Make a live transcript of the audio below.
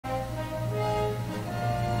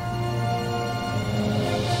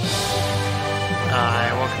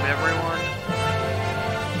welcome everyone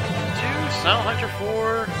to Silent Hunter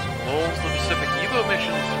 4, Moles of the Pacific U-boat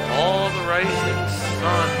missions, Fall of the Rising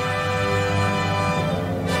Sun.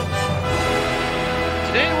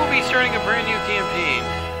 Today we'll be starting a brand new campaign.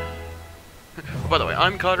 By the way,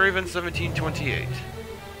 I'm Codraven1728.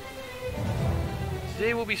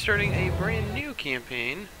 Today we'll be starting a brand new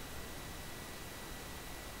campaign.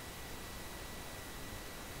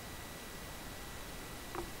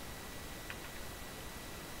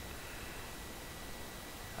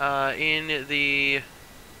 In the...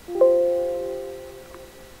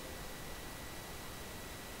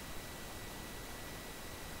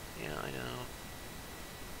 Yeah, I know.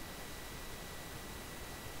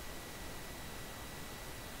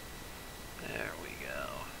 There we go.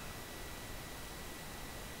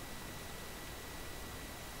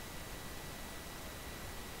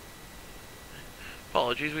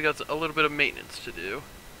 Apologies, we got a little bit of maintenance to do.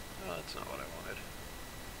 Oh, that's not what I wanted.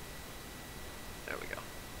 There we go.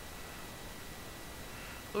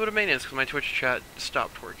 A little bit of maintenance because my Twitch chat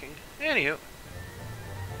stopped working. Anywho.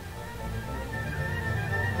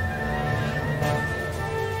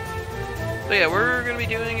 So yeah, we're going to be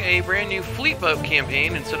doing a brand new fleet boat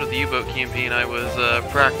campaign instead of the U-boat campaign I was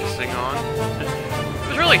practicing on. It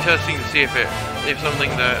was really testing to see if something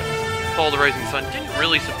that Fall of the Rising Sun didn't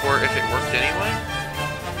really support, if it worked anyway.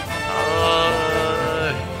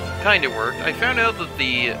 Kind of worked. I found out that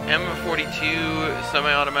the M42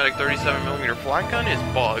 semi-automatic 37mm flat gun is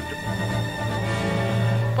bugged.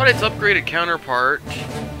 But its upgraded counterpart,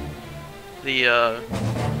 the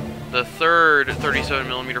third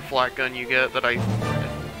 37mm flat gun you get that I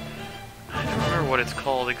don't remember what it's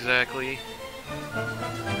called exactly.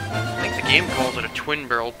 I think the game calls it a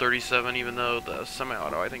twin-barreled 37, even though the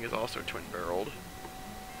semi-auto I think is also twin-barreled.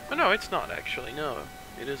 Oh no, it's not actually. No,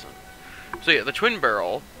 it isn't. So yeah, the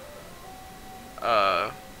twin-barrel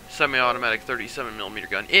semi-automatic 37mm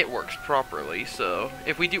gun, it works properly. So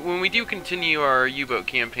when we do continue our U-boat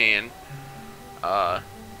campaign, I'll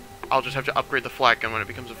just have to upgrade the flat gun when it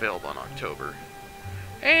becomes available in October.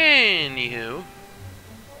 Anywho,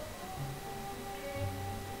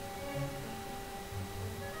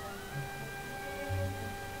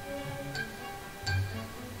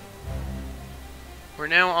 we're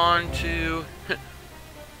now on to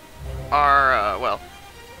our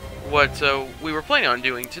what we were planning on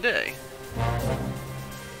doing today,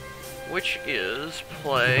 which is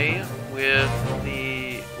play with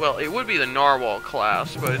the, well, it would be the Narwhal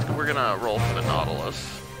class, but we're gonna roll for the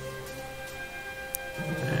Nautilus.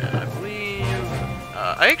 And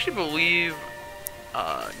I actually believe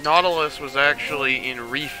Nautilus was actually in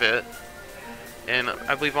refit, and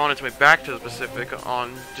I believe on its way back to the Pacific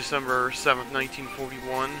on December 7th,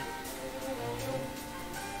 1941.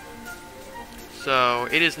 So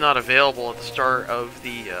it is not available at the start of the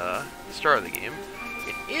game.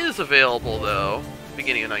 It is available though,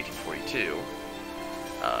 beginning of 1942.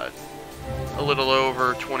 A little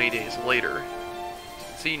over 20 days later.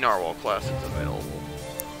 See, Narwhal class is available.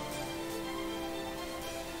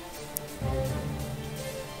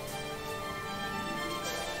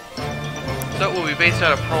 So it will be based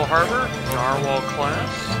out of Pearl Harbor, Narwhal class.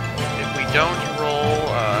 If we don't roll,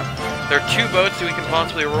 there are two boats that we can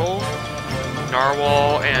possibly roll.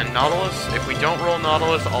 Narwhal and Nautilus. If we don't roll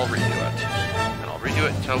Nautilus, I'll redo it. And I'll redo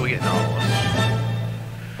it until we get Nautilus.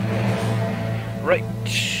 Right.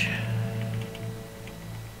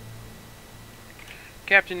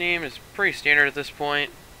 Captain name is pretty standard at this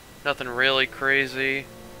point. Nothing really crazy.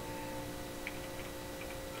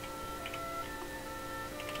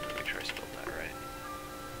 Make sure I spelled that right.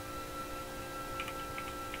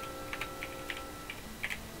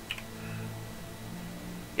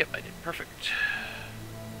 Yep, I did. Perfect.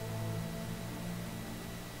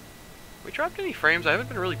 We dropped any frames? I haven't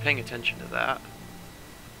been really paying attention to that.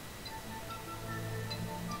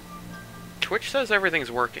 Twitch says everything's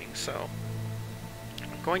working, so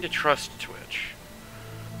I'm going to trust Twitch.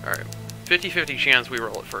 Alright, 50-50 chance we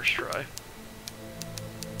roll it first try.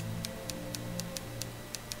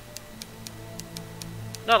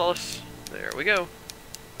 Nautilus. There we go.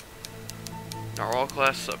 Narwhal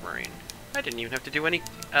class submarine. I didn't even have to do any,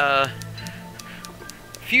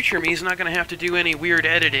 future me's not gonna have to do any weird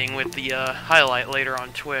editing with the, highlight later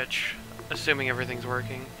on Twitch, assuming everything's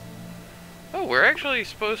working. Oh, we're actually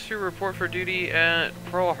supposed to report for duty at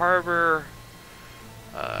Pearl Harbor,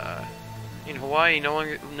 in Hawaii no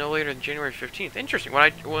later than January 15th. Interesting.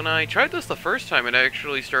 When I tried this the first time, it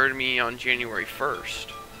actually started me on January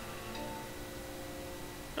 1st.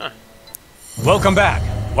 Huh. Welcome back,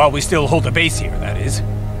 while we still hold a base here, that is.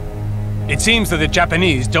 It seems that the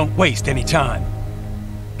Japanese don't waste any time.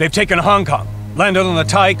 They've taken Hong Kong, Landed on the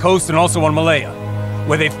Thai coast and also on Malaya,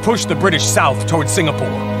 where they've pushed the British south towards Singapore.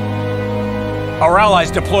 Our allies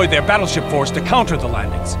deployed their battleship force to counter the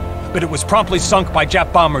landings, but it was promptly sunk by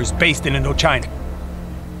Jap bombers based in Indochina.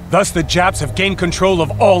 Thus, the Japs have gained control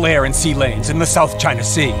of all air and sea lanes in the South China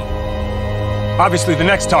Sea. Obviously, the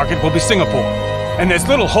next target will be Singapore, and there's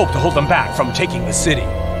little hope to hold them back from taking the city.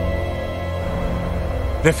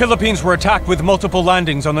 The Philippines were attacked with multiple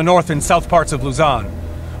landings on the north and south parts of Luzon,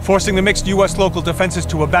 forcing the mixed U.S. local defenses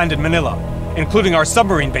to abandon Manila, including our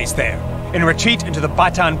submarine base there, and retreat into the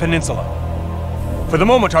Bataan Peninsula. For the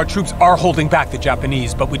moment, our troops are holding back the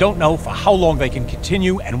Japanese, but we don't know for how long they can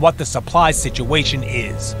continue and what the supply situation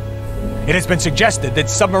is. It has been suggested that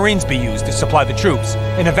submarines be used to supply the troops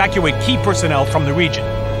and evacuate key personnel from the region.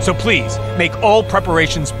 So please, make all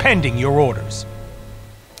preparations pending your orders.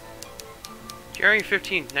 January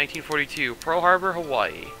 15th, 1942, Pearl Harbor,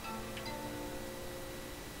 Hawaii.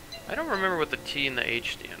 I don't remember what the T and the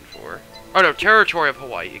H stand for. Oh no, Territory of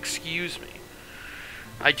Hawaii, excuse me.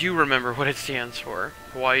 I do remember what it stands for.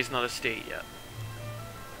 Hawaii's not a state yet.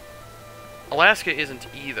 Alaska isn't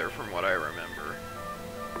either, from what I remember.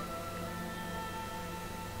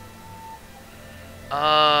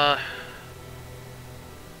 Right.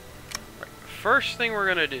 First thing we're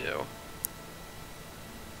gonna do, if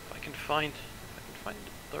I can find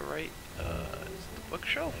the right, is it the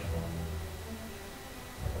bookshelf?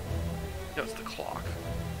 No, it's the clock.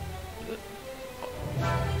 Is it? Oh.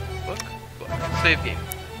 Book? Save game.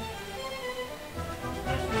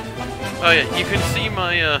 Oh yeah, you can see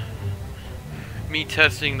my, me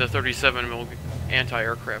testing the 37mm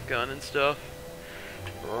anti-aircraft gun and stuff.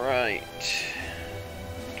 Right.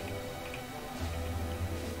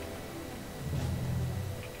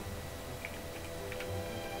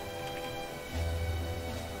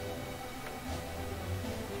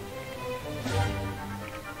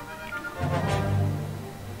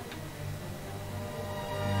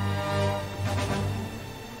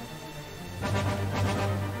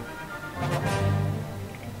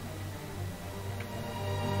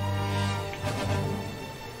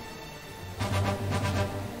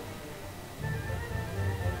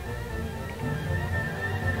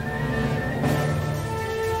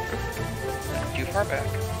 Far back.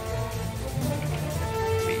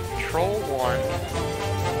 Control 1.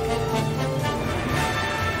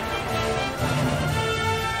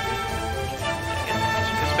 Get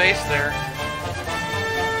some space there.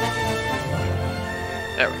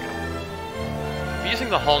 There we go. I'm using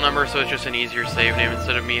the hull number so it's just an easier save name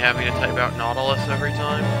instead of me having to type out Nautilus every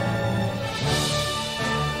time.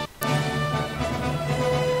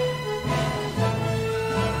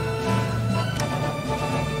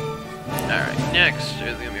 Next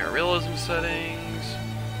is going to be our realism settings.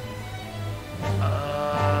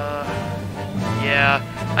 Yeah,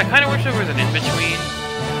 I kind of wish there was an in-between.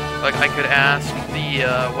 Like, I could ask the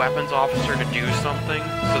weapons officer to do something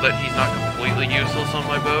so that he's not completely useless on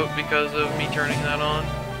my boat because of me turning that on.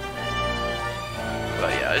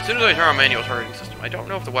 But yeah, as soon as I turn on manual targeting system, I don't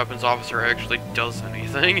know if the weapons officer actually does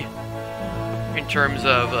anything in terms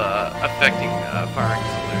of affecting firing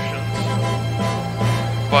solutions.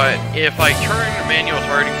 But if I turn the manual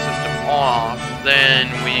targeting system off, then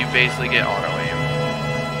we basically get auto-aim.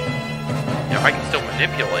 You know, I can still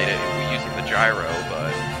manipulate it if we're using the gyro,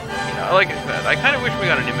 but, you know, like I said, I kind of wish we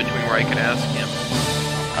got an in-between where I could ask him,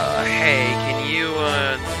 hey, can you,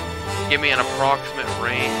 give me an approximate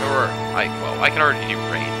range, or, well, I can already do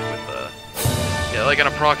range with the, yeah, like an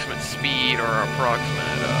approximate speed or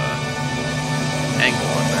approximate, angle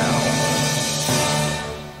of bow.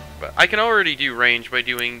 But I can already do range by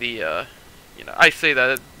doing the, you know, I say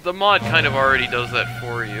that, the mod kind of already does that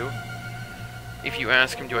for you. If you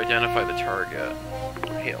ask him to identify the target,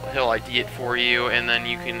 he'll ID it for you, and then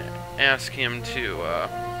you can ask him to,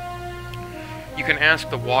 you can ask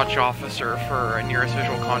the watch officer for a nearest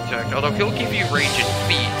visual contact, although he'll give you range in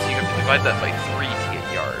feet, so you have to divide that by 3 to get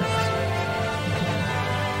yards.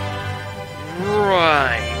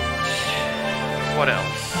 Right. What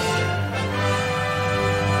else?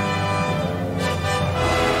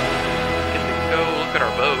 Look at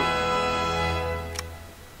our boat.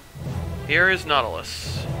 Here is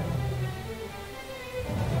Nautilus.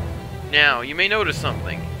 Now, you may notice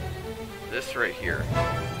something. This right here.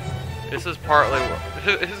 This is partly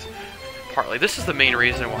what... This is the main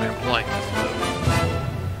reason why I'm playing this boat.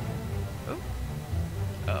 Oh.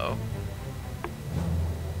 Uh-oh.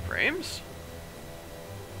 Frames?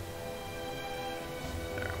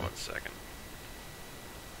 Alright, 1 second.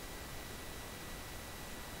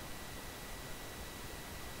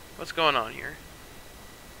 What's going on here?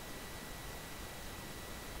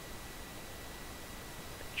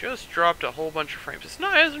 just dropped a whole bunch of frames. It's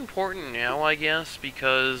not as important now, I guess,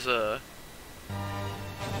 because, Jeez.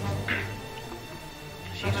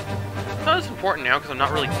 It's not as important now because I'm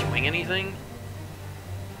not really doing anything.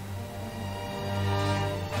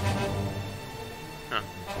 Huh.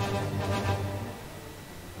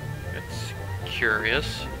 It's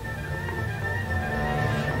curious.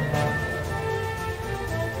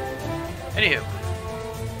 Anywho.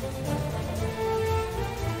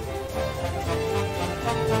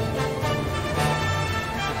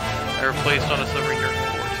 I replaced on a submarine during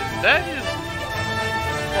World War II. That is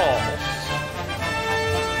false.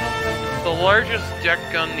 The largest deck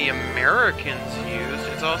gun the Americans used,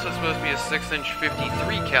 it's also supposed to be a 6-inch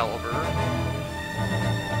 53 caliber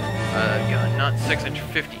gun, not 6-inch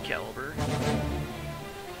 50 caliber.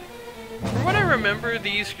 From what I remember,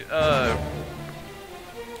 these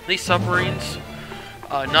submarines,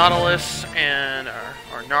 Nautilus and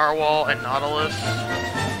or Narwhal and Nautilus,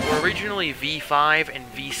 were originally V5 and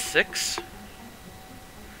V6.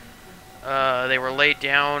 They were laid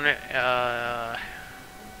down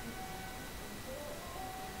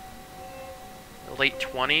late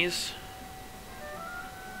 20s.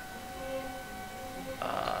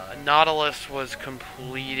 Nautilus was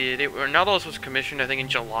completed. Nautilus was commissioned, I think, in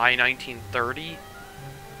July 1930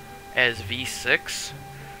 as V6.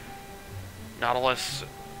 Narwhal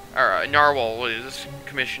was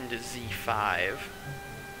commissioned as Z5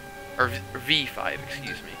 or V5,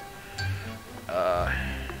 excuse me. Let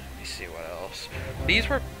me see what else. These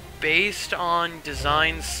were based on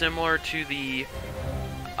designs similar to the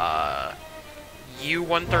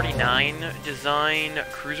U-139 design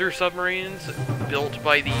cruiser submarines built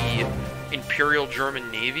by the Imperial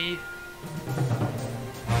German Navy.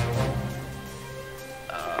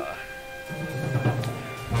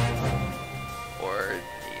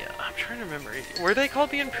 I'm trying to remember. Were they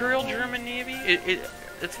called the Imperial German Navy?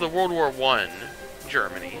 It's the World War I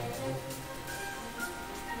Germany.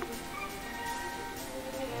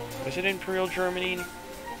 Was it Imperial Germany?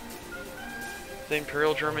 The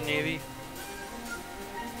Imperial German Navy?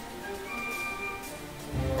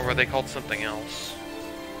 Or were they called something else?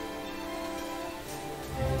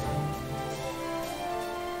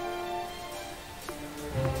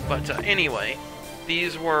 But anyway,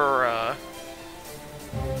 these were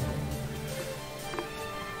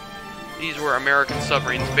American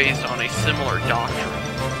submarines based on a similar doctrine,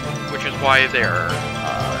 which is why their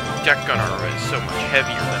deck gun armor is so much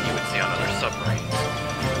heavier than you would see on other submarines.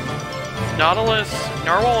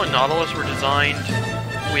 Narwhal and Nautilus were designed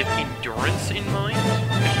with endurance in mind,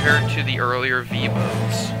 compared to the earlier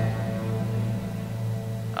V-boats,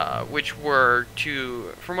 which were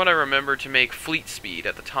from what I remember, to make fleet speed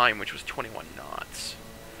at the time, which was 21 knots.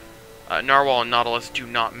 Narwhal and Nautilus do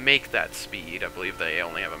not make that speed. I believe they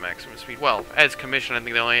only have a maximum speed. Well, as commissioned, I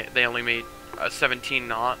think they only made 17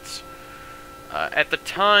 knots. At the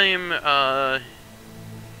time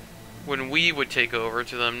when we would take over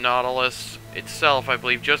to them, Nautilus itself, I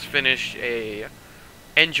believe, just finished a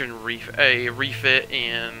refit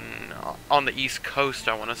on the East Coast,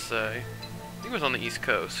 I want to say. I think it was on the East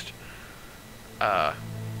Coast. To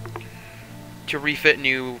refit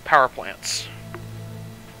new power plants.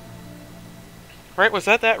 Right, was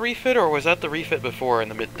that refit, or was that the refit before in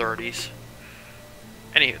the mid-30s?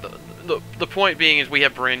 Anyway, the point being is we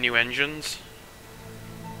have brand new engines.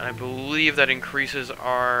 And I believe that increases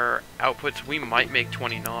our outputs. We might make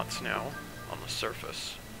 20 knots now on the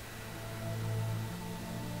surface.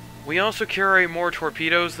 We also carry more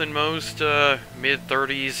torpedoes than most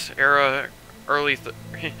mid-30s era, early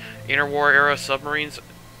interwar era submarines.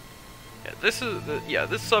 Yeah,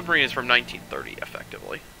 this submarine is from 1930,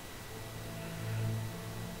 effectively.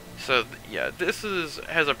 So yeah, this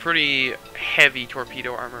has a pretty heavy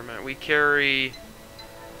torpedo armament. We carry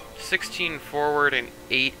 16 forward and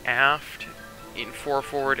 8 aft in 4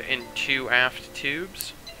 forward and 2 aft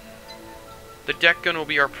tubes. The deck gun will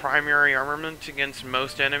be our primary armament against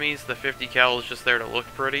most enemies. The 50 cal is just there to look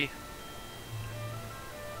pretty.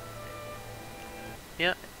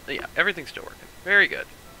 Yeah, everything's still working. Very good.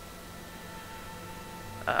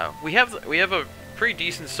 We have a pretty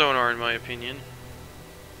decent sonar, in my opinion.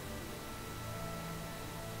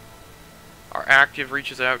 Our active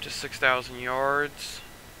reaches out to 6,000 yards.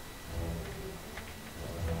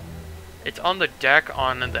 It's on the deck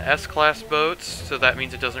on the S-class boats, so that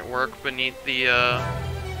means it doesn't work beneath the,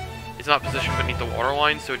 it's not positioned beneath the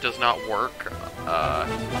waterline, so it does not work on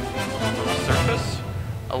the surface.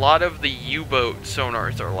 A lot of the U-boat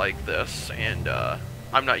sonars are like this, and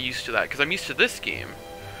I'm not used to that, because I'm used to this game.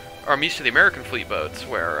 Or I'm used to the American fleet boats,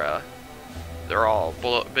 where they're all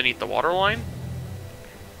beneath the waterline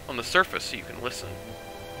on the surface, so you can listen.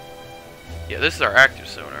 Yeah, this is our active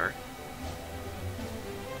sonar.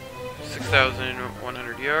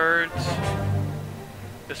 6,100 yards.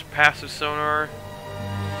 This passive sonar.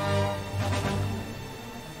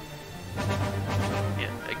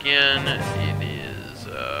 Yeah, again, it is,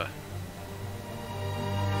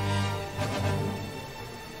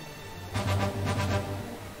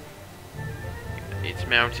 it's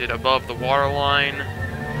mounted above the waterline.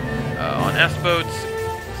 On S-boats,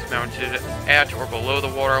 it's mounted at or below the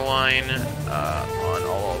waterline. On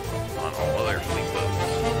all other fleet boats.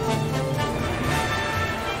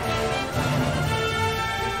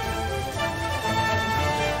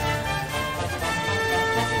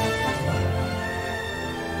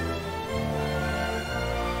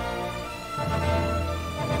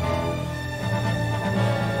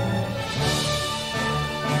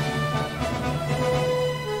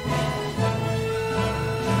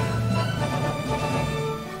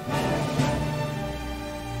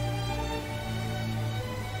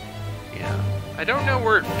 I don't know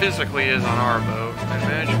where it physically is on our boat. I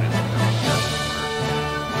imagine it's down here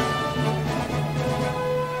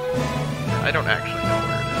somewhere. I don't actually know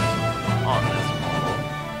where it is on this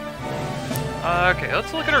model. Okay,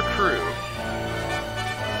 let's look at our crew.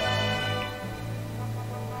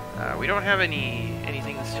 We don't have anything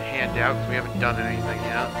to hand out because we haven't done anything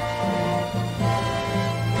yet.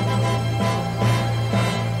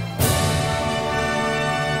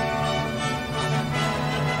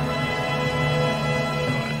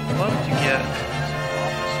 Love to get some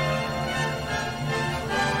officers.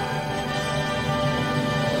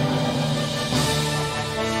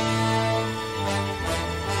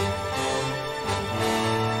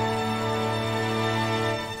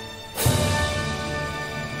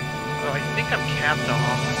 Oh, I think I'm capped on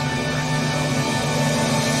officers right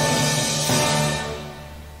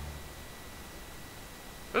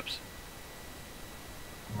now. Oops.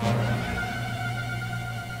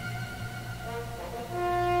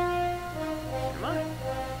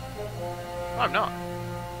 I'm not.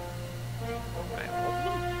 Can I hold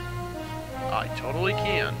them? I totally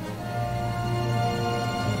can.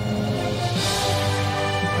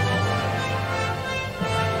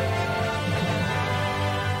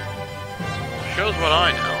 Shows what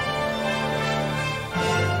I know.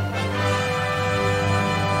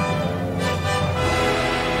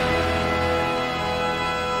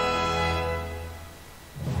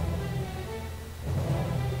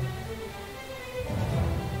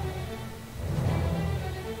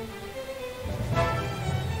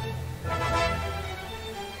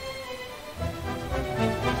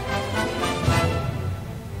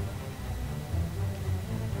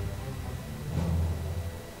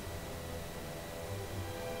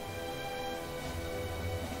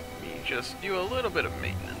 Just do a little bit of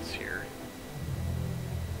maintenance here.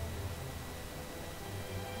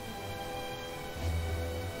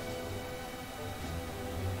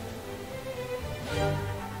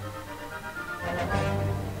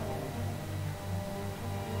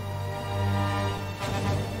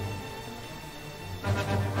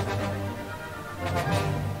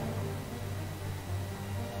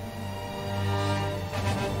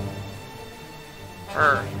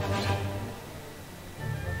 Perfect.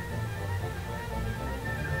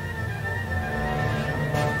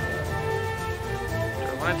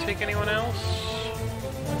 Take anyone else?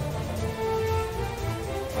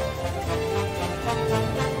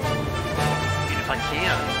 If I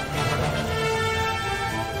can.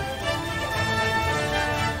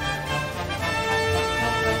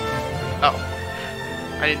 Oh.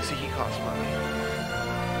 I didn't see he cost money.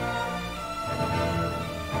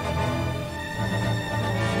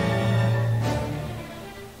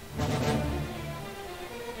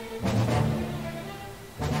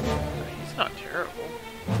 He's not terrible.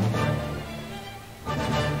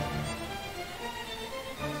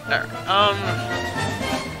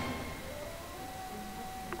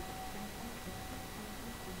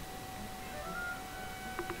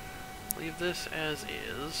 Leave this as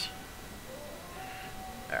is.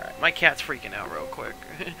 Alright, my cat's freaking out real quick.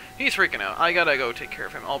 He's freaking out. I gotta go take care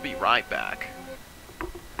of him. I'll be right back.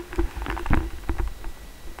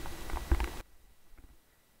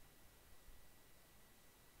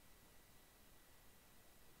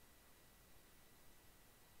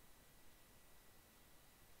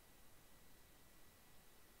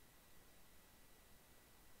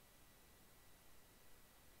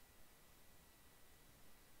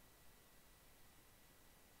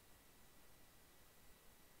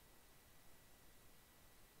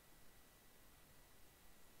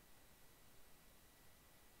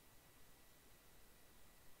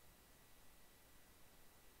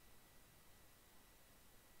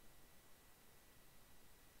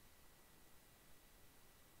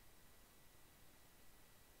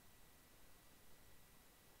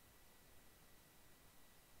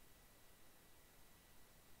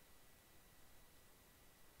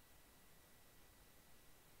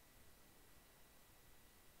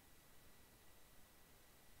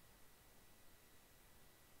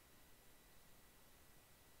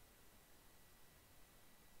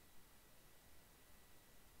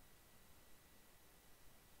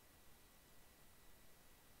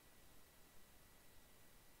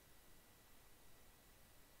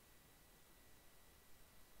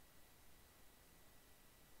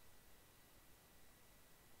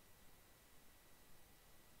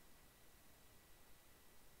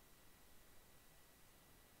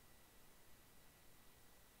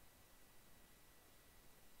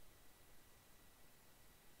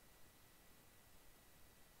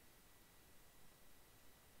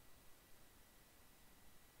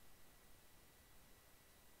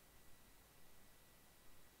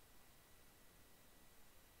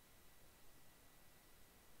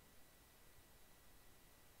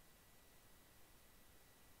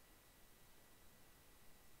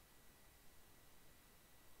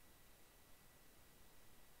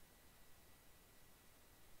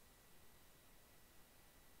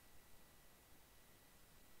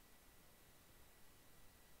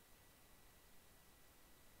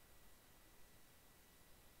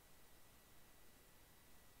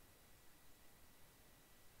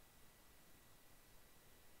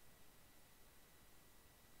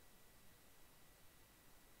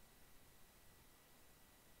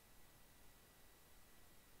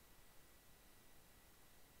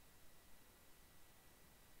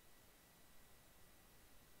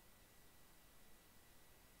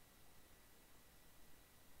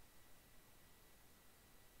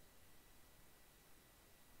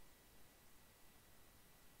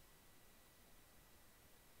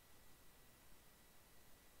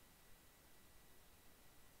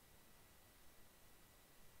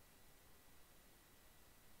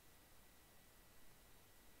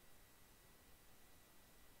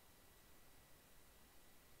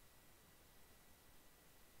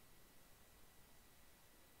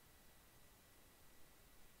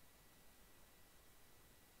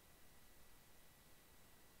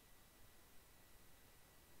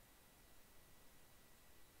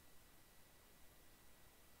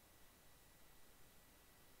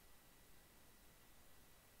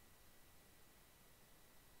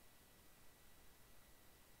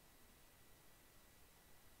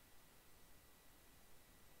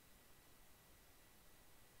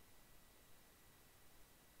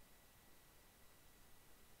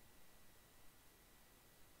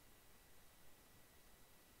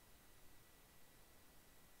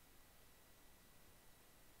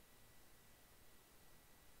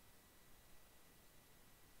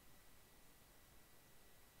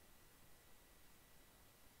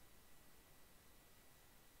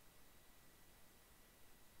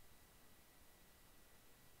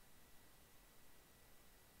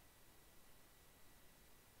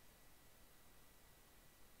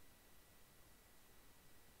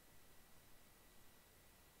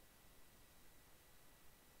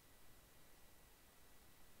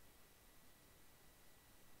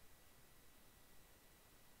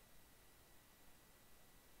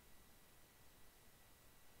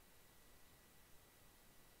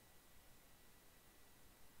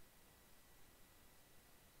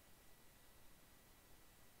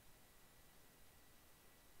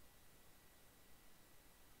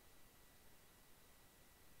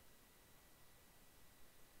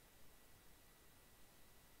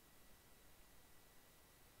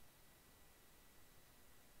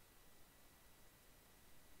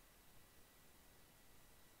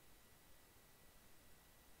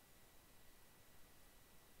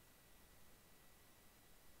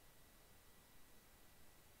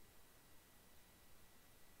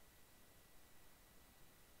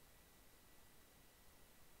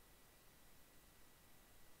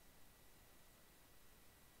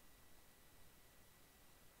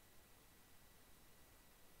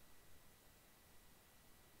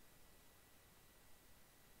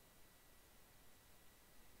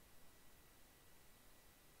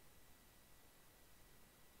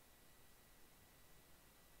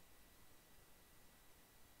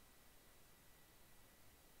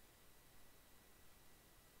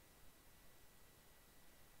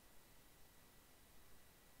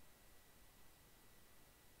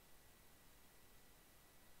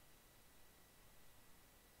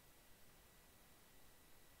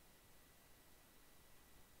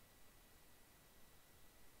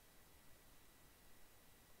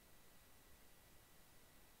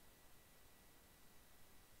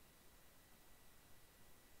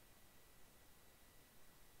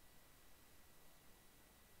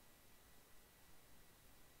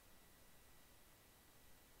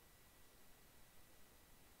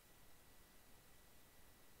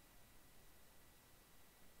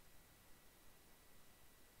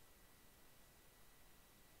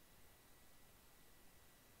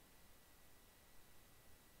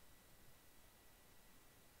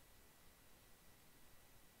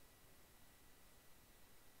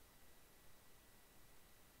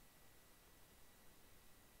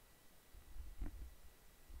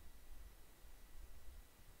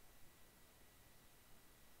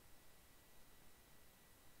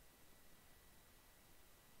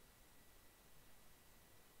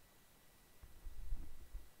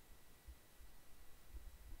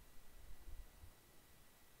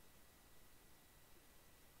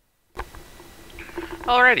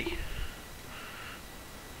 Alrighty.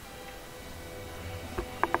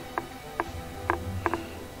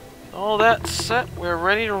 All that set, we're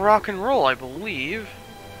ready to rock and roll, I believe.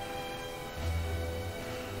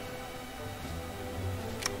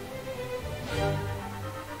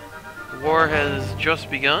 War has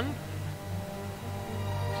just begun.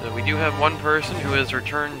 So we do have one person who has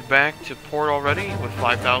returned back to port already with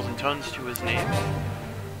 5,000 tons to his name.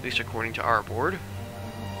 At least according to our board.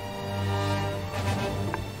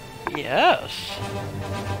 Yes!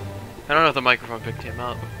 I don't know if the microphone picked him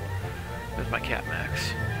up. There's my cat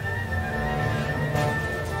Max.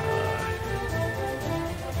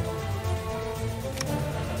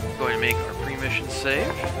 Going to make our pre-mission save.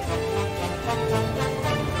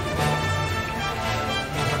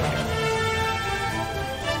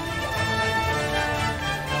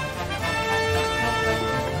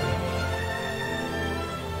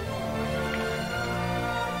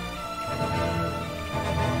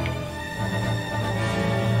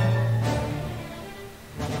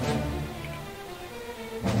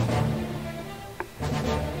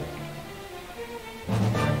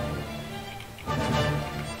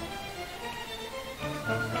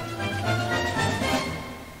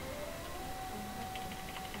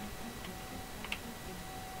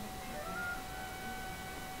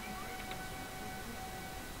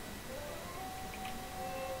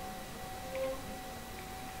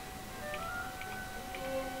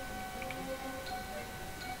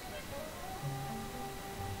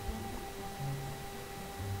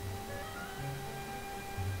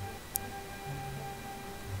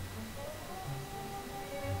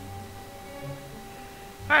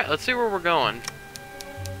 Alright, let's see where we're going.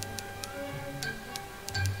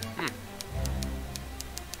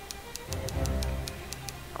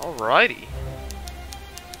 Alrighty.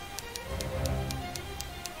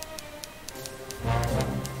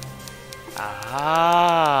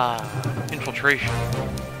 Ah, infiltration.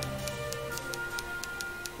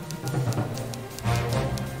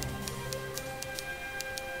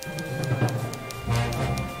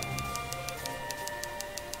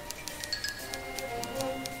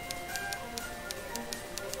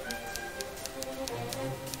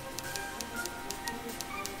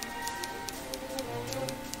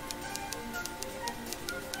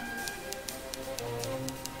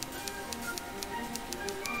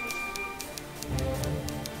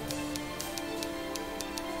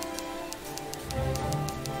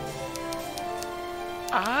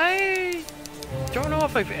 I don't know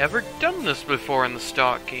if I've ever done this before in the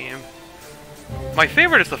stock game. My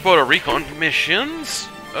favorite is the photo recon missions.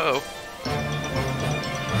 Uh-oh.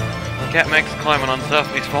 Cat Max is climbing on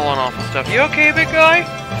stuff, he's falling off and stuff. You okay, big guy?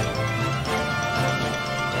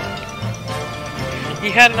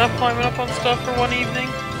 He had enough climbing up on stuff for one evening?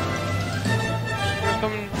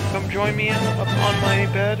 Come join me up on my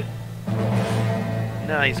bed?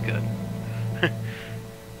 Nah, he's good.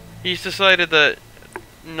 He's decided that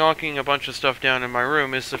knocking a bunch of stuff down in my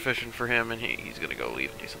room is sufficient for him, and he's gonna go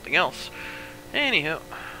leave and do something else. Anyhow,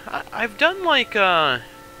 I've done, like,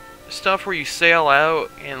 stuff where you sail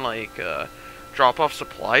out and, like, drop off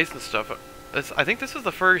supplies and stuff. I think this is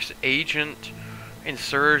the first agent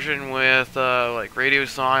insurgent with, like, radio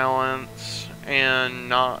silence and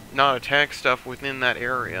not attack stuff within that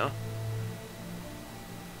area.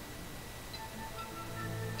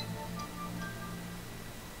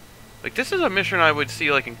 Like, this is a mission I would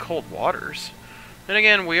see, like, in cold waters. And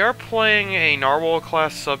again, we are playing a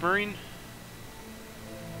Narwhal-class submarine.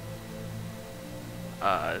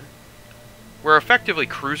 We're effectively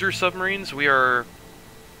cruiser submarines. We are...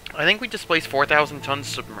 I think we displaced 4,000 tons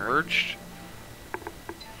submerged.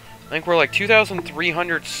 I think we're like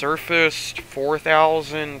 2,300 surfaced,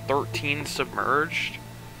 4,013 submerged.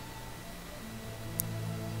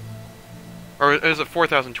 Or is it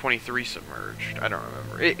 4,023 submerged? I don't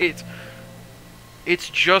remember. It's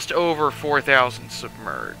just over 4,000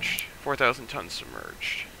 submerged. 4,000 tons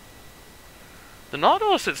submerged. The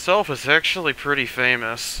Nautilus itself is actually pretty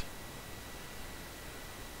famous.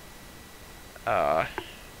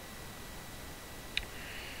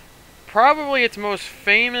 Probably its most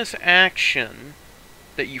famous action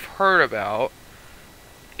that you've heard about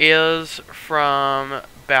is from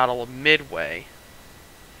Battle of Midway,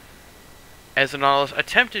 as the Nautilus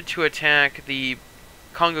attempted to attack the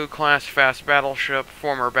Kongo-class fast battleship,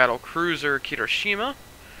 former battle cruiser Kirishima,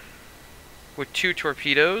 with 2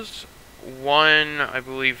 torpedoes. One, I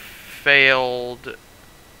believe, failed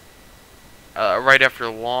right after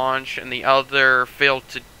launch, and the other failed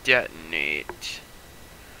to detonate.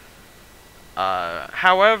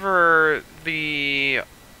 However, the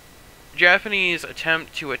Japanese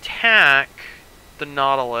attempt to attack the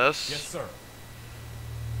Nautilus... Yes, sir.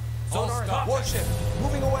 Sonar warship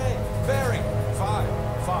moving away. Bearing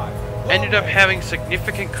 5-5. Ended up having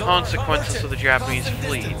significant consequences to the Japanese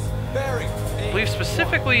fleet. I believe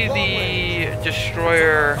specifically the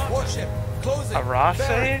destroyer Arase?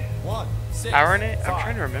 Arane? I'm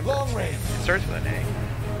trying to remember its name. It starts with an A.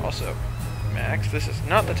 Also, Max, this is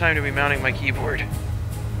not the time to be mounting my keyboard.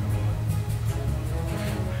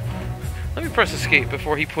 Let me press escape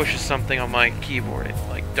before he pushes something on my keyboard. It,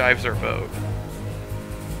 like, dives our boat.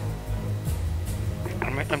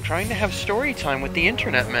 I'm trying to have story time with the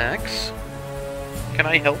internet, Max. Can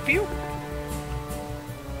I help you?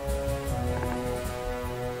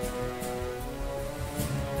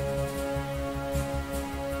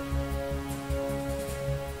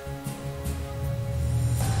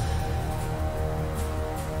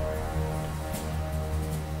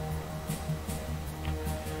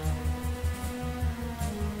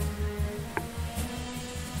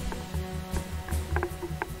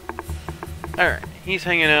 Alright, he's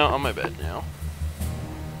hanging out on my bed now.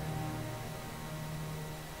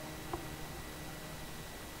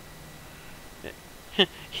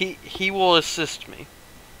 He will assist me.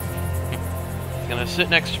 He's gonna sit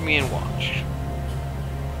next to me and watch.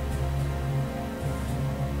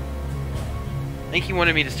 I think he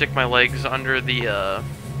wanted me to stick my legs under the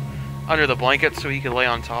blanket so he could lay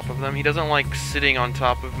on top of them. He doesn't like sitting on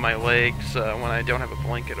top of my legs when I don't have a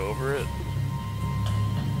blanket over it.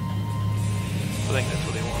 I think that's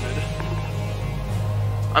what he wanted.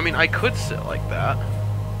 I mean, I could sit like that.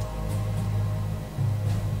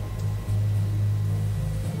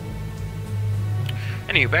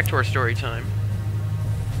 Anywho, back to our story time.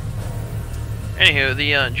 Anywho,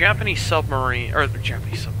 the Japanese submarine, or the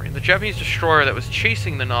Japanese destroyer that was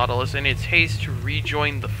chasing the Nautilus in its haste to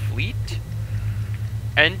rejoin the fleet,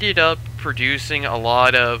 ended up producing a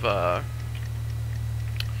lot of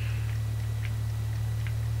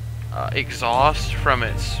exhaust from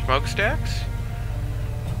its smokestacks,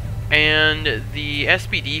 and the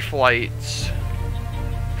SBD flights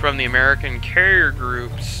from the American carrier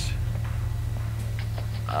groups,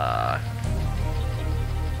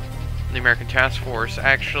 the American task force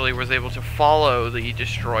actually was able to follow the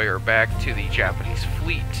destroyer back to the Japanese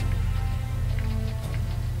fleet,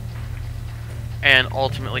 and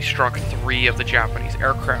ultimately struck 3 of the Japanese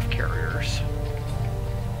aircraft carriers.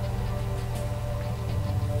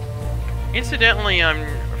 Incidentally,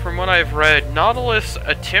 from what I've read, Nautilus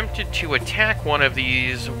attempted to attack one of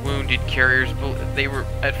these wounded carriers. They were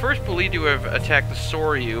at first believed to have attacked the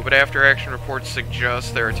Soryu, but after action reports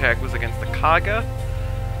suggest their attack was against the Kaga.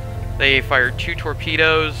 They fired 2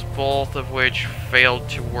 torpedoes, both of which failed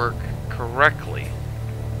to work correctly.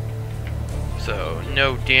 So,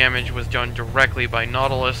 no damage was done directly by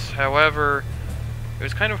Nautilus. However, it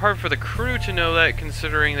was kind of hard for the crew to know that,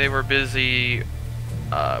 considering they were busy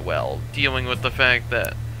well, dealing with the fact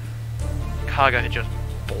that Kaga had just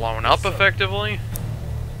blown up effectively.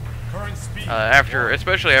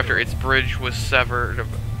 Especially after its bridge was severed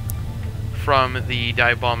from the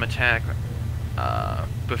dive bomb attack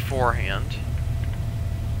beforehand.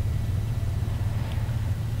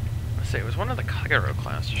 Let's say it was one of the Kagero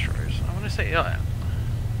class destroyers. I want to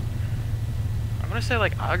say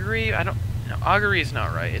like Agri. I don't. No, Agri is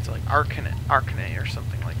not right. It's like Arcane or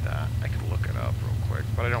something like that. I could look it up real quick,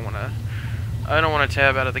 but I don't want to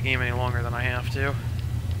tab out of the game any longer than I have to.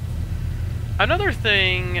 Another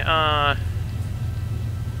thing,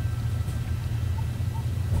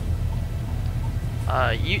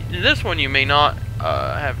 this one you may not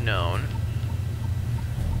have known.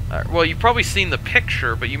 Well, you've probably seen the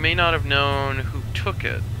picture, but you may not have known who took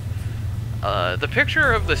it. The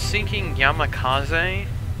picture of the sinking Yamakaze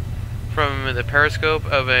from the periscope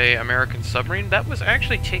of an American submarine, that was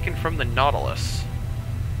actually taken from the Nautilus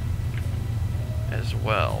as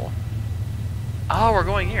well. Oh, we're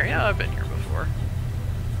going here. Yeah, I've been here before.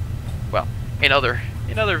 Well, in other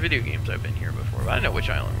video games I've been here before, but I know which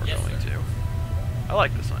island we're going to. I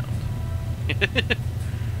like this island.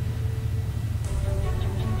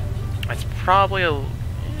 It's probably a...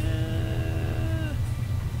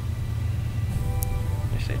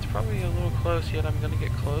 They say it's probably a little close, yet I'm going to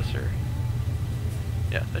get closer.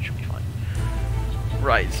 Yeah, that should be fine.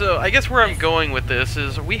 Right, so I guess where I'm going with this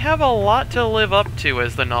is we have a lot to live up to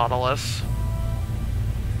as the Nautilus.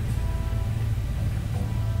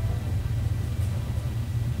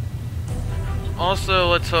 Also,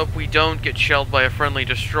 let's hope we don't get shelled by a friendly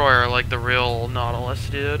destroyer like the real Nautilus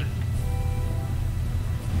did.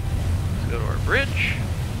 Let's go to our bridge.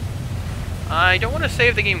 I don't want to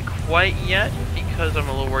save the game quite yet because I'm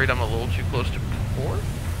a little worried I'm a little too close to port.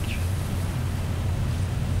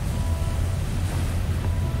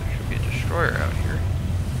 There should be a destroyer out here.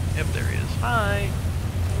 Yep. Hi.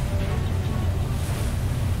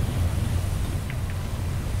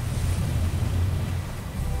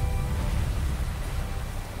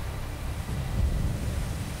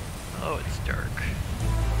 Oh, it's dark.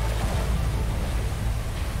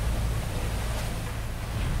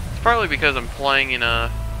 It's probably because I'm playing in a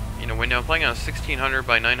window. I'm playing on a 1600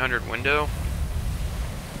 by 900 window.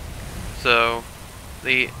 So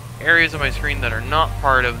the areas of my screen that are not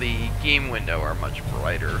part of the game window are much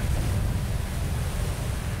brighter.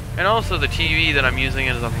 And also the TV that I'm using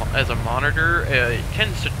as a monitor, it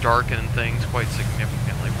tends to darken things quite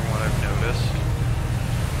significantly from what I've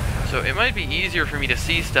noticed. So it might be easier for me to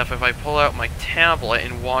see stuff if I pull out my tablet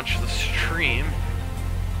and watch the stream.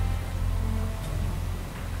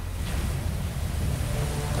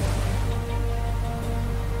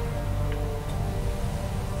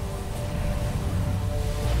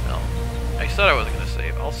 Well, I said I wasn't going to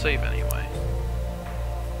save. I'll save anyway.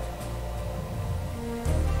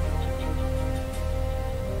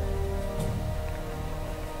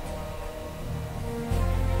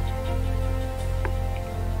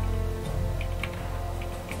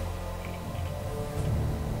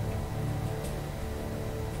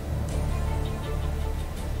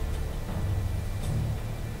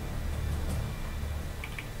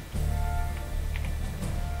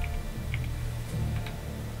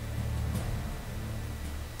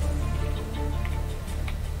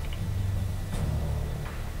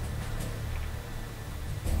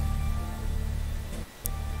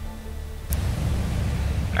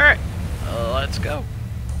 Alright, let's go.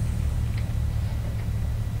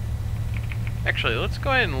 Actually, let's go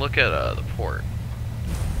ahead and look at the port.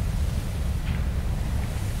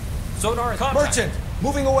 Sonar merchant,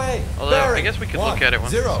 moving away. Although, Bearing. I guess we could look at it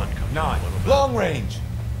once the sun comes up a little bit. Long range.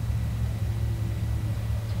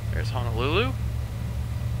 There's Honolulu.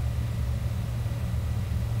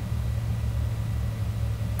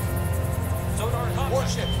 Sonar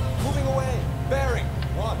warship, moving away. Bearing.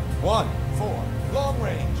 114. Long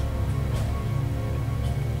range.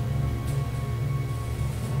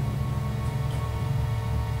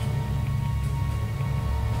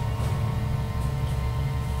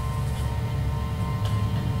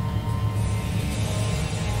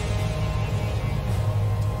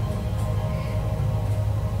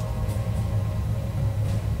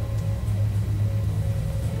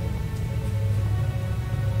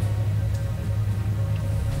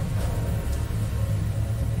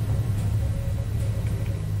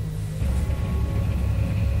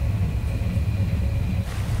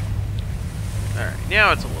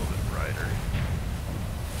 Now it's a little bit brighter.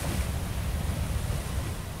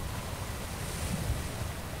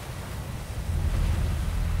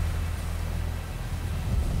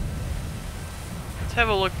 Let's have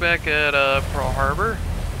a look back at Pearl Harbor.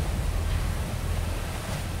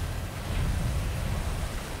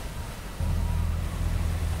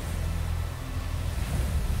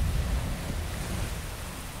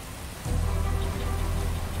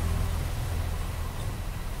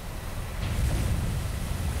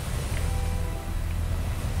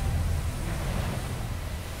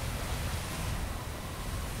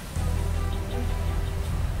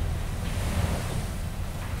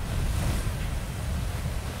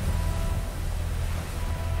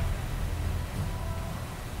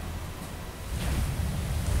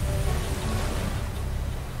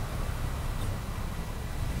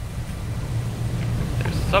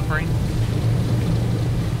 Submarine.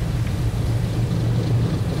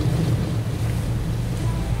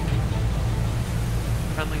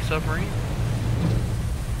 Friendly submarine.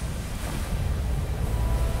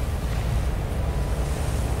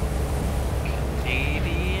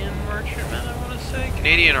 Canadian merchantman, I want to say.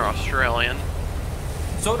 Canadian or Australian.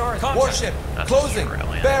 Sonar warship, That's closing.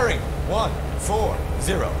 Australian. Bearing.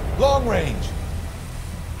 140. Long range.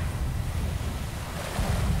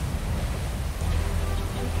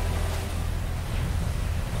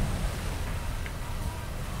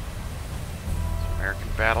 American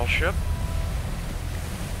battleship.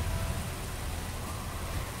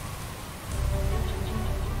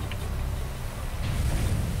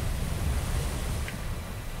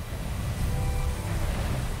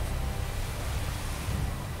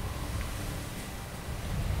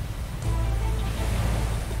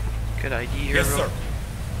 Good ID here. Yes, sir.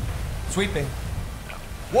 Sweeping.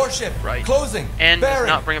 Warship. Right. Closing. And does Bearing.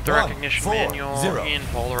 not bring up the recognition 140. manual in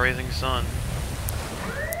polarizing sun.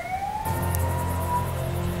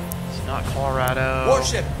 It's not Colorado.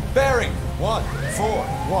 Warship. Bearing.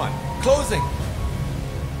 141. Closing.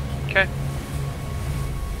 Okay.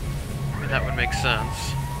 I mean, that would make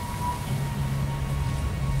sense.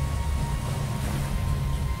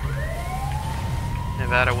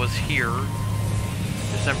 Nevada was here,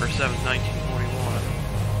 December 7th, 1941.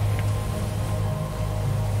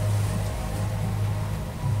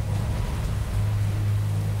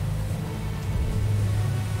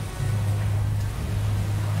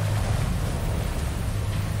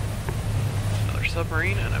 Another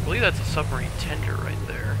submarine, and I believe that's a submarine tender right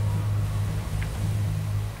there.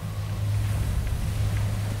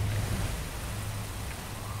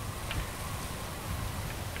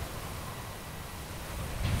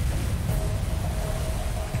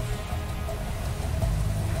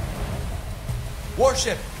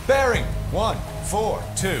 Warship, bearing,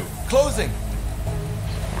 142, closing.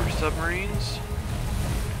 More submarines.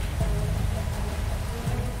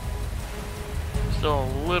 Still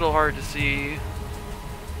a little hard to see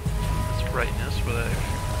this brightness, but I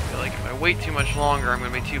feel like if I wait too much longer, I'm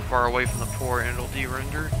going to be too far away from the port and it'll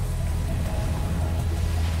de-render.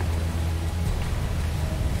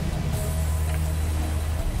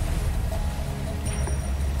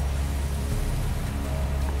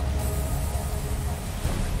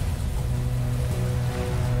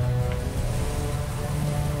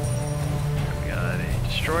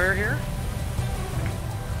 Destroyer here.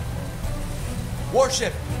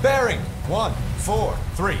 Warship, bearing,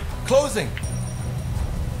 143, closing.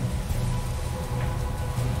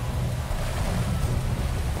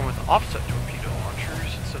 One with offset torpedo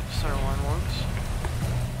launchers instead of the centerline ones.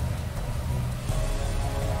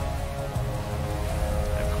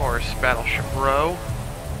 And of course, Battleship Row.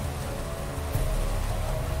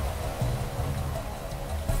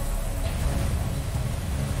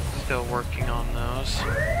 Still working on those.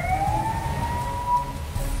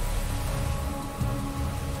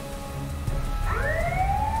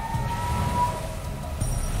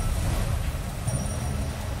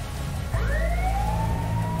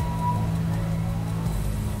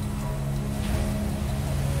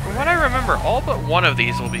 From what I remember, all but one of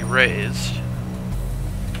these will be raised.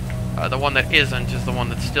 The one that isn't is the one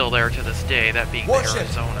that's still there to this day, that being Warship, the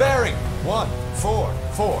Arizona. bearing,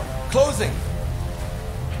 144, closing.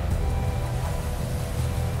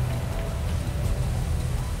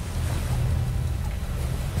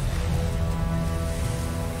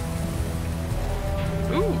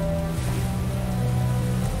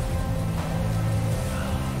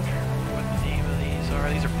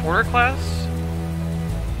 Porter class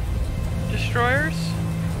destroyers.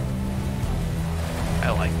 I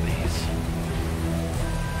like these.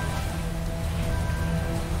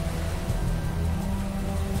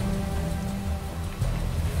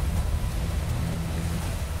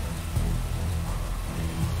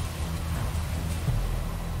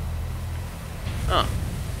 Huh.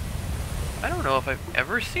 I don't know if I've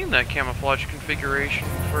ever seen that camouflage configuration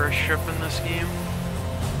for a ship in this game.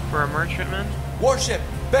 For a merchantman. Warship,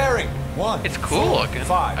 bearing, It's cool looking.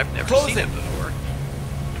 5, I've never closing. seen it before.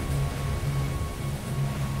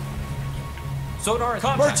 Sonar is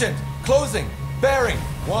contact. Merchant, closing, bearing,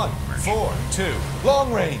 142,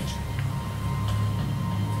 long range.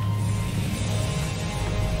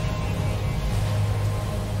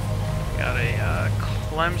 Got a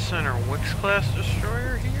Clemson or Wicks class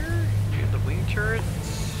destroyer here. We have the wing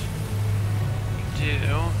turrets. We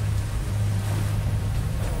do.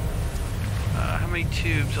 How many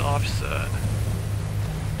tubes offset?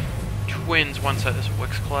 Twins, one set is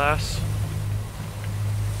Wicks class.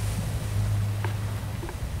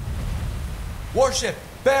 Warship,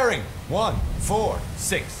 bearing,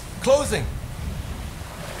 146, closing.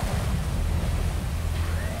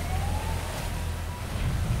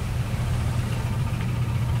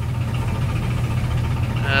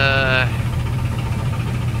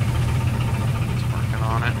 It's working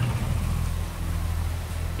on it.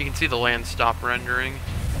 You can see the land stop rendering.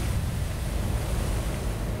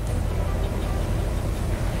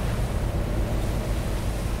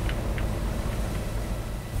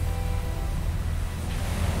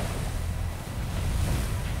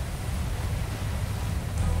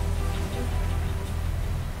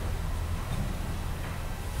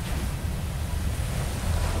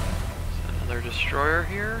 Destroyer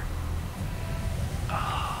here.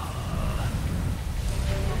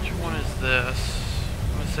 Which one is this?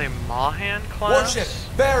 I'm gonna say Mahan class. Warship,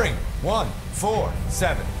 bearing,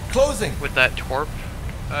 147, closing. With that torp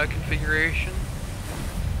configuration.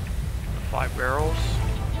 5 barrels.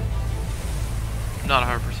 Not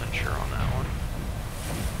 100% sure on that one.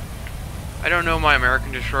 I don't know my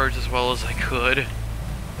American destroyers as well as I could.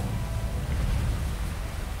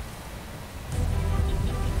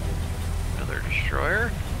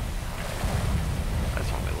 Destroyer. That's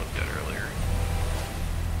one we looked at earlier.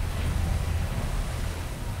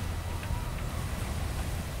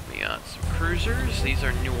 We got some cruisers cruisers. These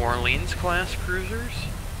are New Orleans class cruisers.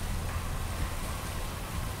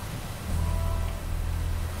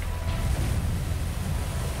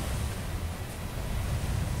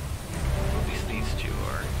 At least these two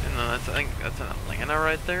are. And then that's, I think that's an Atlanta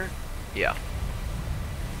right there. Yeah.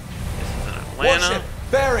 This is an Atlanta. Warship,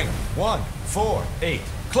 bearing 148.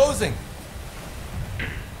 Closing.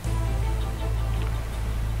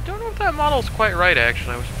 Don't know if that model's quite right,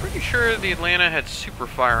 actually. I was pretty sure the Atlanta had super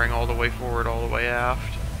firing all the way forward, all the way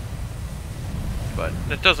aft. But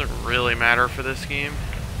that doesn't really matter for this game.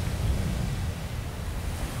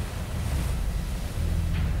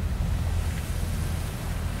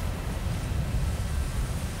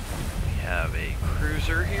 We have a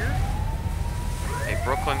cruiser here. A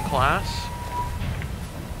Brooklyn class.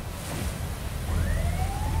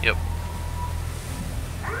 Yep.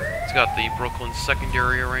 It's got the Brooklyn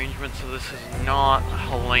secondary arrangement, so this is not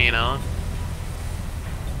Helena,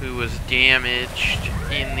 who was damaged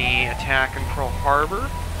in the attack in Pearl Harbor.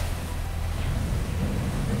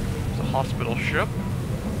 It's a hospital ship.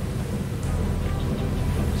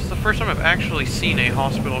 This is the first time I've actually seen a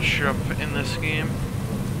hospital ship in this game.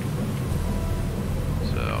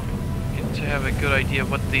 So, get to have a good idea of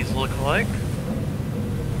what these look like.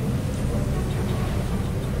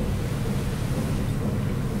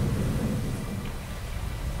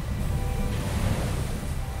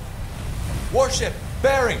 Warship,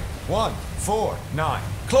 bearing 149.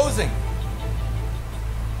 Closing.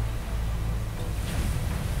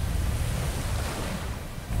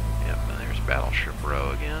 Yep, and there's Battleship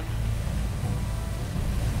Row again.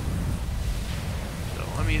 So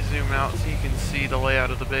let me zoom out so you can see the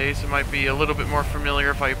layout of the base. It might be a little bit more familiar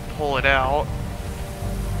if I pull it out.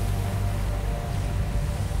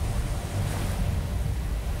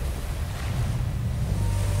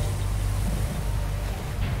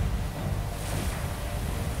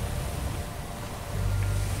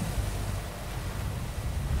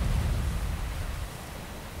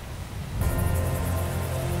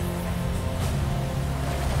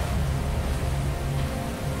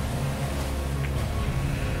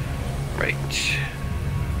 Right.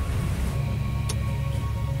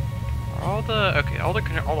 All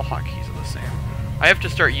the hotkeys are the same. I have to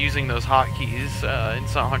start using those hotkeys in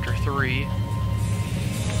Sun Hunter 3.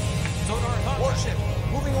 Warship,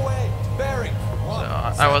 moving away. Bearing.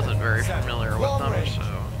 So I wasn't very familiar with them, so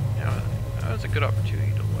you know, that was a good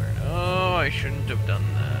opportunity to learn. Oh, I shouldn't have done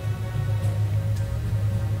that.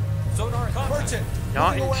 Merchant,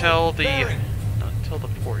 Not moving until away. Bearing. not until the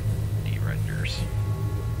port derenders.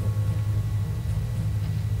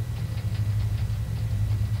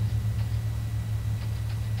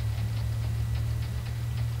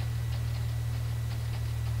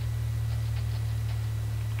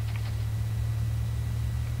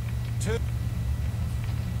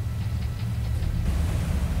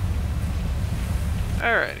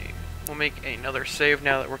 Alrighty, we'll make another save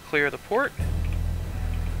now that we're clear of the port.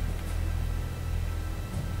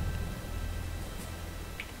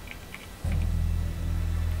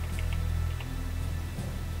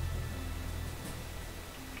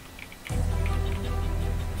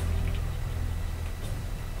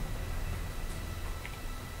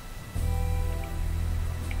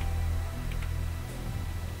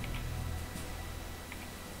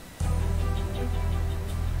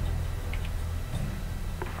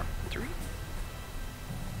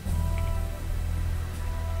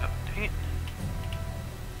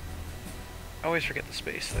 I always forget the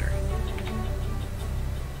space there.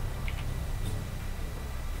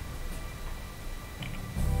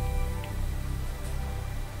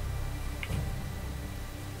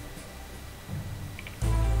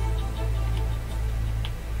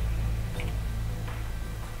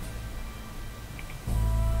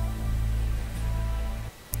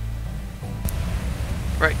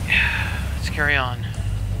 Right, let's carry on.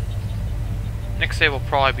 Next save will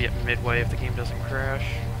probably be at midway if the game doesn't crash.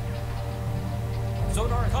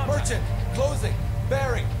 Merchant, closing.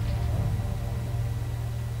 Bearing.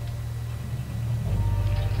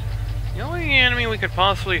 The only enemy we could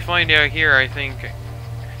possibly find out here, I think,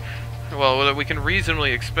 well, that we can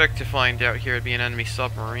reasonably expect to find out here would be an enemy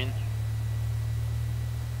submarine.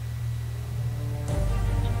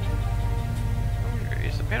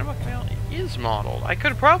 Is the Panama Canal is modeled? I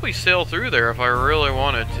could probably sail through there if I really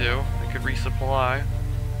wanted to. I could resupply.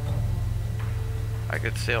 I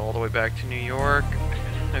could sail all the way back to New York.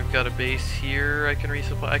 I've got a base here. I can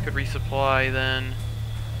resupply. I could resupply then.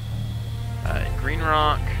 Green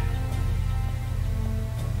Rock.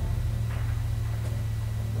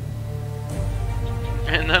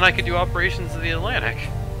 And then I could do operations in the Atlantic.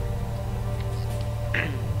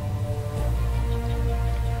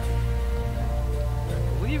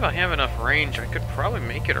 believe I have enough range. I could probably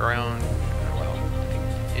make it around. Well,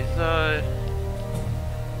 is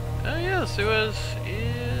oh yeah, the Suez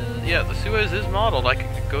is. Yeah, the Suez is modeled. I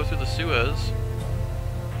could go through the Suez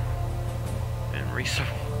and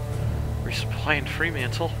resupply in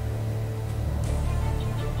Fremantle.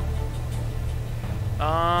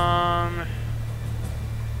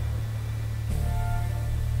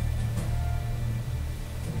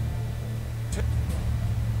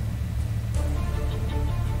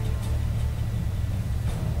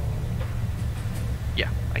 Yeah,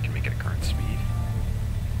 I can make it at current speed.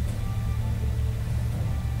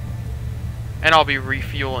 And I'll be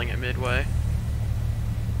refueling at midway.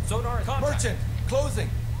 Sonar contact. Merchant, closing.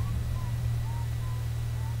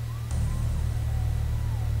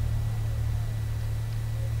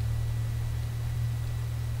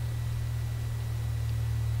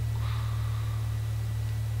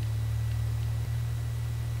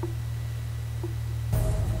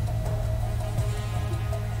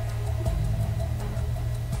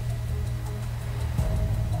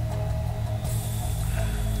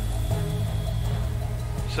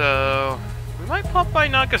 So, we might pop by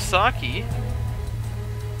Nagasaki.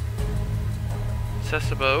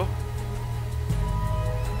 Sasebo.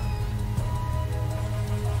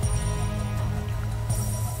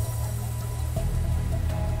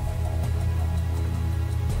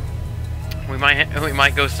 We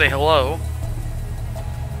might go say hello.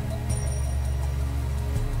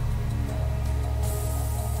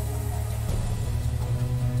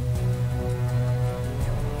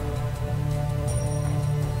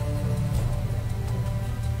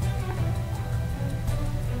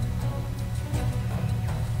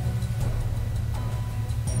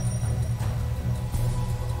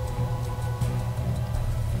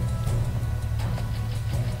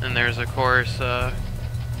 And there's, of course,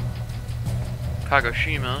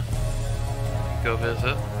 Kagoshima. Go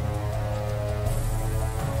visit.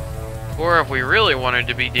 Or if we really wanted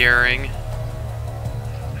to be daring,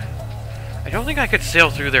 I don't think I could sail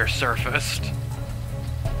through their surface.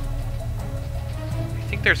 I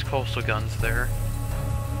think there's coastal guns there.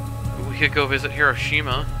 We could go visit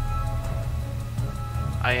Hiroshima.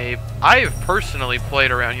 I've personally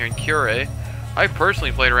played around here in Kure. I've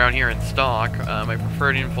personally played around here in stock. My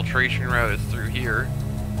preferred infiltration route is through here.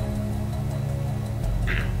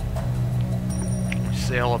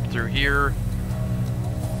 Sail up through here.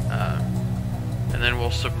 And then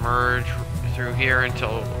we'll submerge through here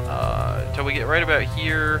until we get right about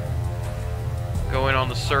here. Go in on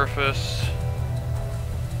the surface.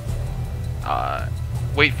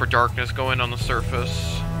 Wait for darkness, go in on the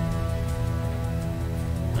surface.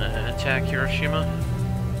 And attack Hiroshima.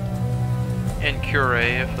 And Kure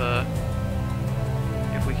if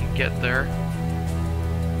we can get there.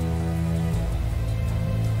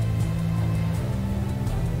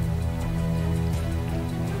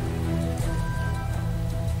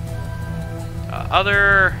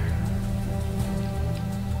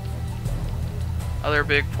 Other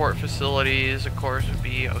big port facilities, of course, would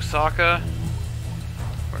be Osaka,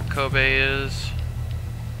 where Kobe is.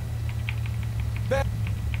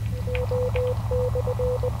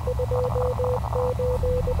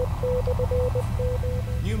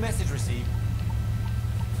 New message received.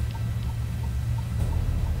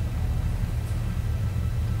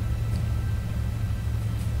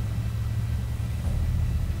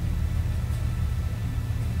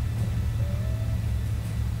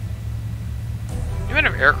 The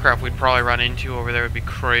amount of aircraft we'd probably run into over there would be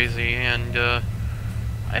crazy, and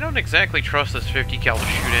I don't exactly trust this 50 cal to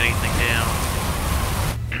shoot anything down.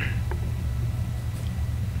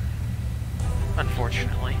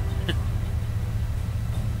 Unfortunately.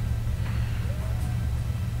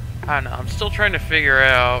 I don't know, I'm still trying to figure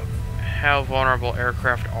out how vulnerable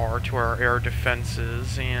aircraft are to our air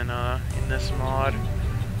defenses in this mod.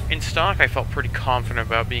 In stock, I felt pretty confident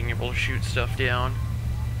about being able to shoot stuff down.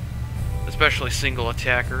 Especially single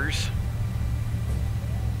attackers.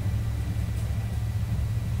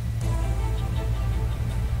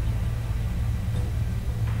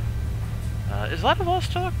 Is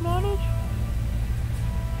Vladivostok modeled?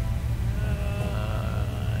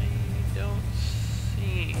 I don't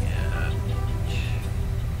see it.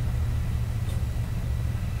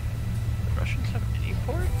 The Russians have any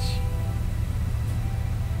ports?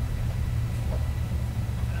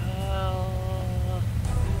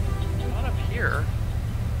 Not up here.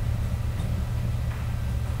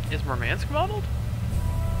 Is Murmansk modeled?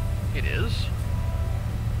 It is.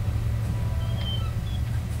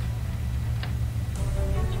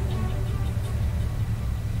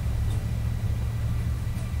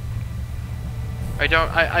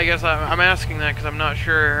 I guess I'm asking that because I'm not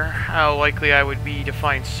sure how likely I would be to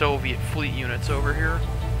find Soviet fleet units over here.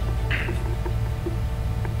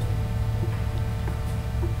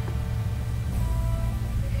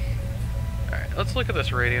 Alright, let's look at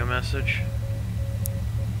this radio message.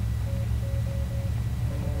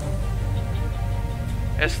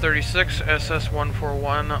 S-36,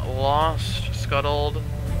 SS-141 lost, scuttled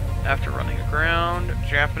after running aground.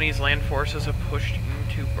 Japanese land forces have pushed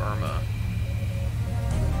into Burma.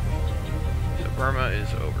 So Burma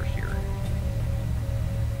is over here.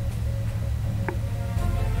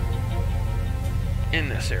 In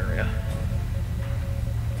this area.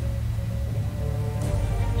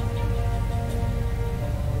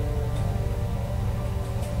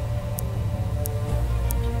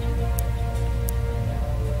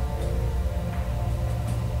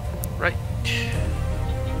 Right.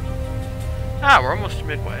 Ah, we're almost to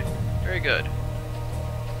midway. Very good.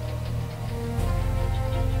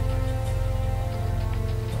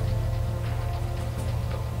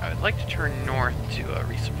 I would like to turn north to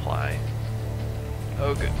resupply.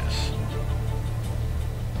 Oh goodness.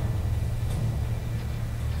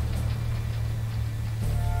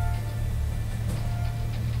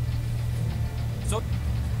 So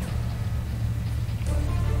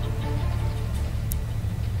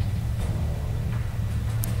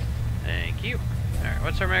Thank you. Alright,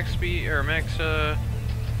 what's our max speed, or max,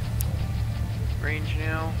 range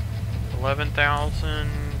now?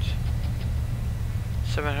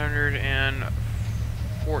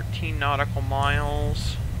 11,714 nautical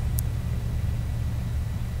miles.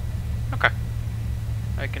 Okay.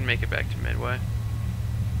 I can make it back to Midway.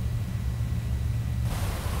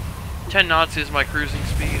 10 knots is my cruising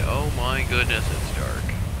speed. Oh my goodness, it's dark.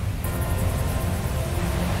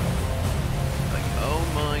 Like, oh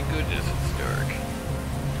my goodness, it's dark.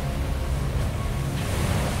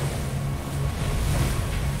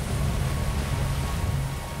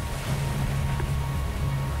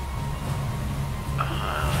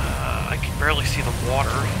 I can barely see the water.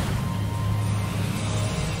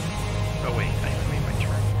 Oh wait, I made my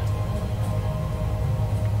turn.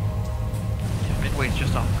 Yeah, Midway's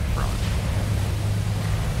just off my front.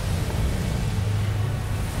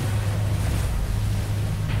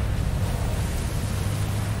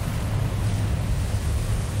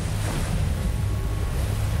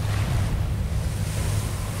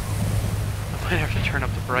 I might have to turn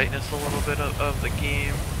up the brightness a little bit of the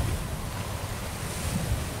game.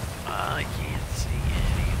 I can't see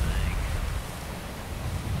anything.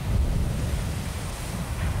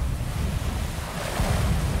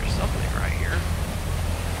 There's something right here.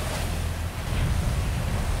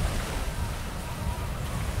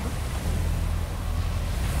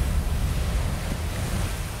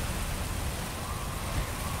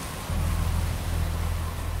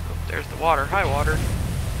 Oh, there's the water. Hi, water.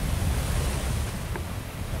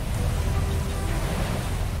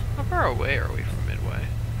 How far away are we from Midway?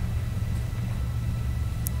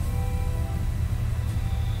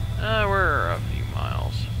 We're a few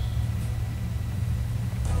miles.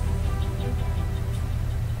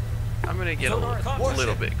 I'm gonna get a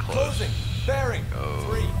little bit close. Closing. Bearing.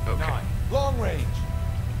 Oh, 39. okay. Long range.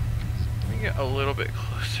 Let me get a little bit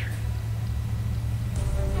closer.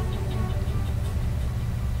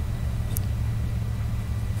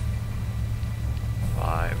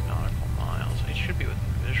 Five nautical miles. It should be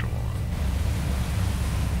within visual.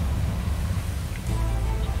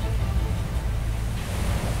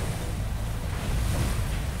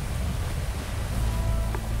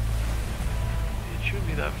 Shouldn't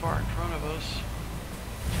be that far in front of us.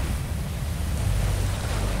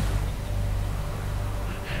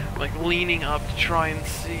 Like leaning up to try and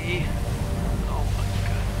see.